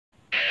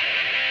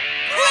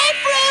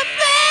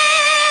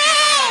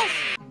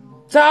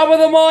Top of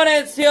the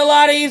morning, seal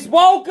laddies.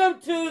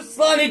 Welcome to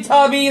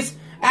Slendytubbies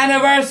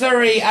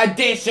Anniversary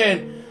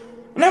Edition.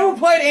 I never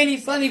played any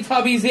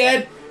Slendytubbies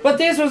yet, but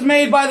this was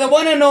made by the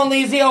one and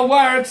only Zio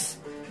Works.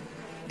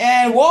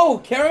 And whoa,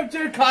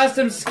 character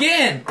custom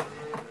skin.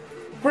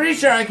 Pretty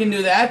sure I can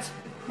do that.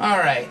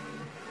 Alright.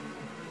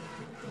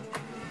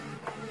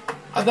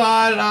 I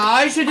thought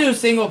I should do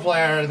single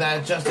player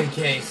that just in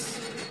case.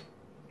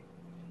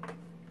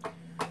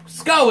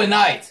 Let's go with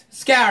Night.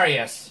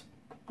 Scariest.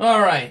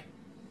 Alright.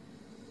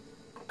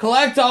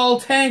 Collect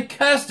all 10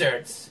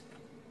 custards.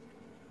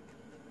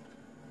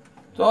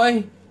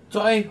 Toy?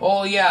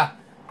 Oh yeah.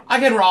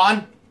 I can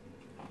run.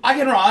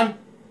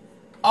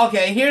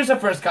 Okay, here's the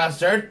first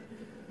custard.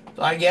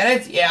 Do I get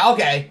it? Yeah,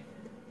 okay.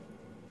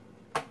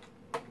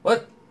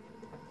 What?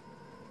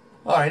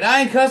 Alright,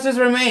 9 custards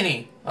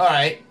remaining.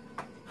 Alright.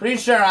 Pretty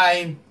sure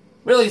I'm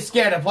really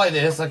scared to play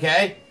this,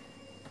 okay?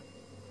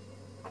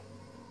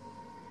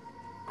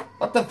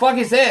 What the fuck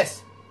is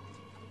this?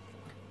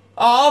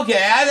 Oh, okay,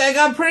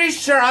 I'm pretty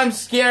sure I'm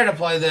scared to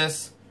play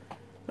this.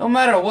 No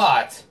matter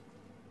what.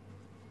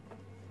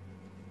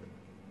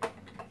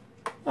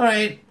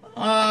 Alright,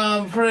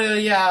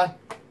 yeah.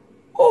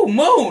 Oh,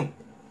 Moon!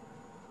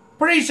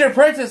 Pretty sure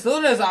Princess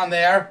Luna's on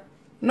there.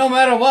 No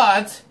matter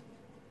what.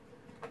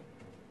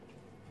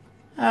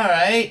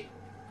 Alright.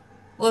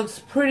 Looks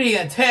pretty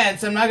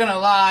intense, I'm not gonna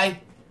lie.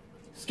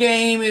 This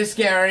game is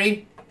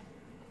scary.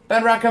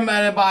 Been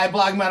recommended by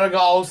Black Metal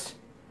Ghost.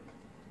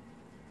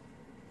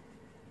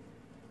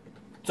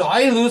 Do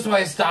I lose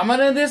my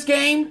stamina in this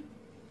game?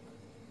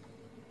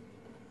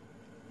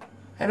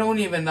 I don't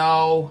even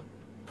know.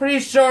 Pretty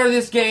sure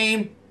this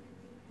game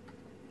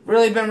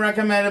really been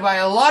recommended by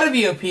a lot of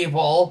you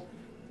people,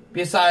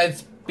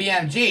 besides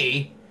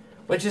BMG,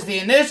 which is the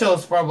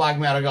initials for Black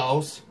Metal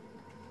Ghost.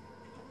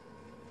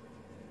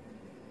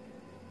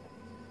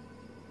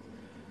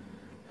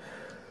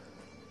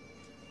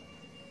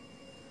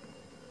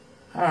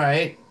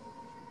 Alright.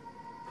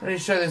 Pretty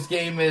sure this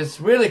game is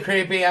really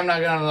creepy, I'm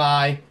not gonna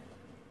lie.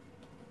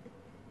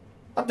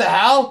 What the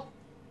hell?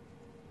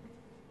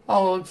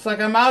 Oh, looks like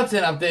a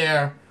mountain up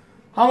there.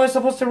 How am I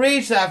supposed to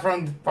reach that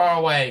from far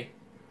away?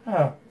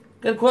 Oh,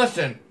 good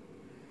question.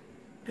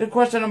 Good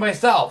question of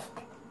myself.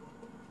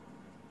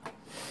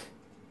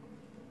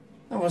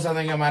 There was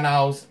something in my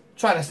nose.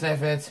 Try to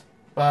sniff it,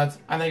 but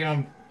I think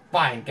I'm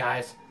fine,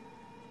 guys.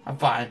 I'm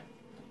fine.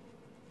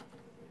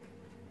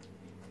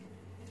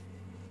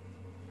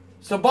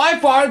 So by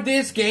far,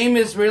 this game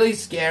is really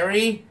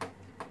scary.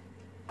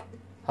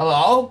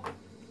 Hello?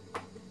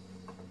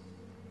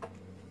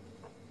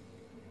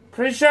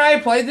 Pretty sure I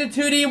played the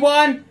 2D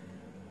one.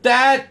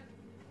 That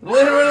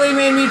literally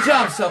made me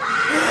jump, so...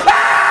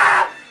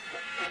 Ah!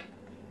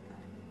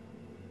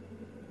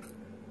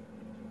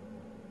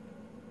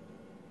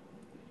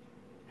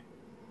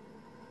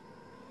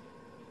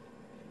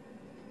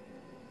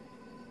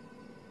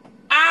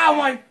 Ow,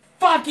 my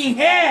fucking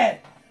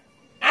head!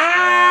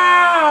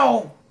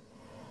 Ow!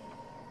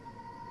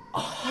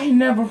 Oh, I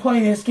never play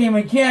this game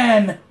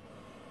again.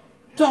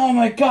 Oh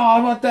my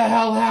god, what the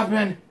hell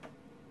happened?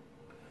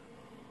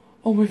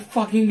 Oh my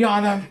fucking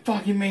god, that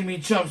fucking made me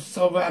jump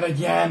so bad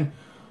again.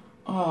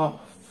 Oh,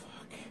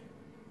 fuck.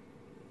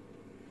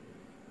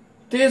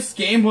 This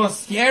game was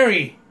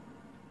scary.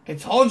 I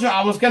told you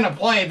I was gonna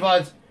play,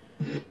 but...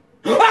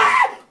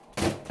 Ah!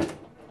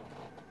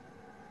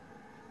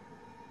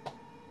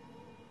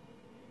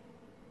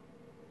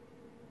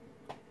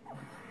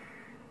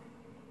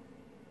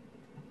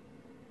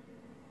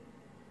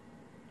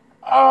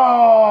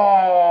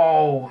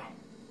 Oh!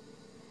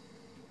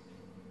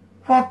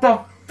 What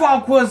the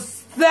fuck was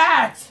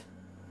that?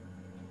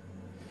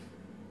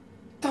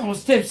 That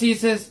was Tipsy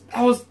says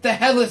that was the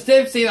headless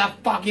Tipsy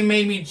that fucking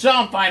made me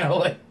jump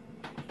finally.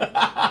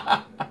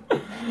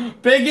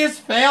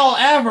 Biggest fail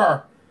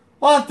ever.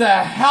 What the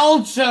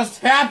hell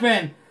just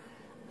happened?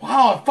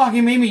 Wow, it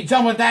fucking made me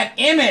jump with that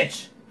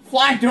image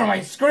flying through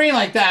my screen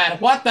like that.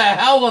 What the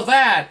hell was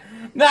that?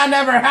 That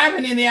never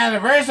happened in the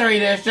Anniversary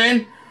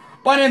Edition.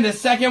 But in the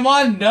second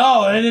one,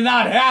 no, it did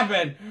not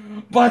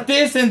happen. But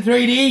this in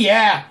 3D,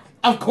 yeah.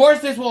 Of course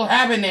this will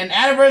happen in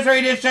Anniversary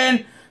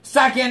Edition,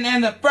 second,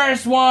 and the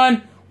first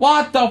one.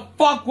 What the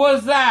fuck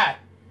was that?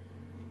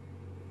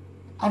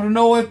 I don't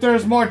know if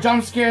there's more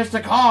jump scares to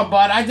come,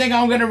 but I think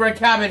I'm gonna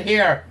recap it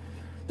here.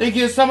 Thank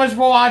you so much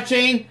for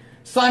watching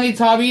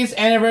Slendytubbies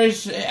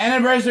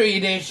Anniversary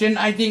Edition.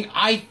 I think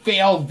I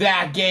failed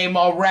that game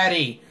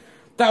already.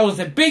 That was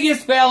the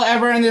biggest fail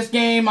ever in this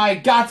game, I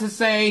got to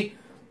say.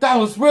 That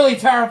was really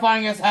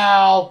terrifying as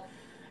hell.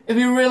 If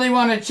you really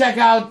want to check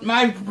out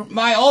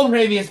my old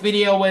previous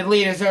video with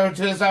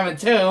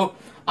Lita0272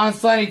 on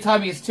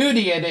Slendytubbies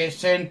 2D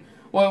Edition,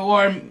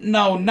 or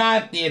no,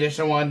 not the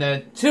Edition one,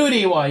 the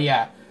 2D one,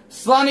 yeah.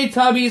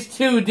 Slendytubbies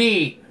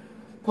 2D.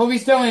 Hope you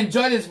still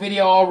enjoyed this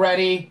video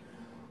already.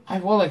 I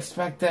will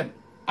expect the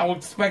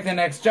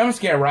next jump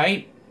scare,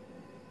 right?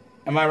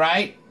 Am I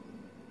right?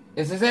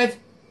 Is this it?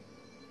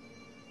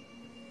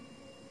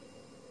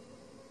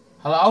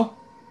 Hello?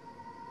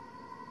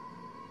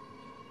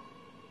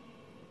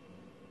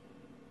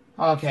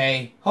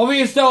 Okay. Hope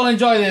you still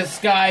enjoy this,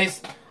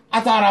 guys.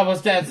 I thought I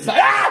was dead.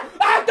 Ah!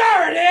 Ah!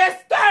 There it is!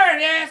 There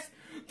it is!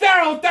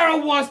 There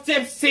it was,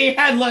 Tipsy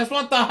Headless.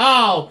 What the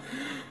hell?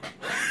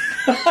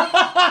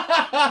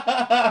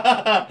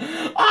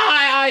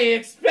 I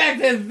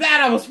expected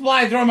that. I was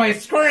flying through my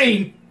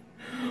screen.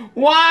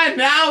 What?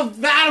 Now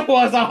that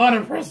was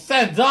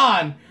 100%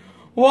 done.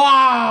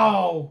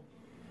 Wow.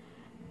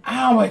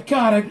 Oh my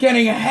god, I'm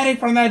getting a headache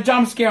from that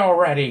jump scare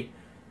already.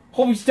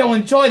 Hope you still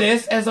enjoy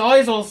this. As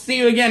always, we'll see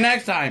you again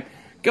next time.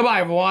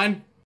 Goodbye,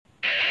 everyone.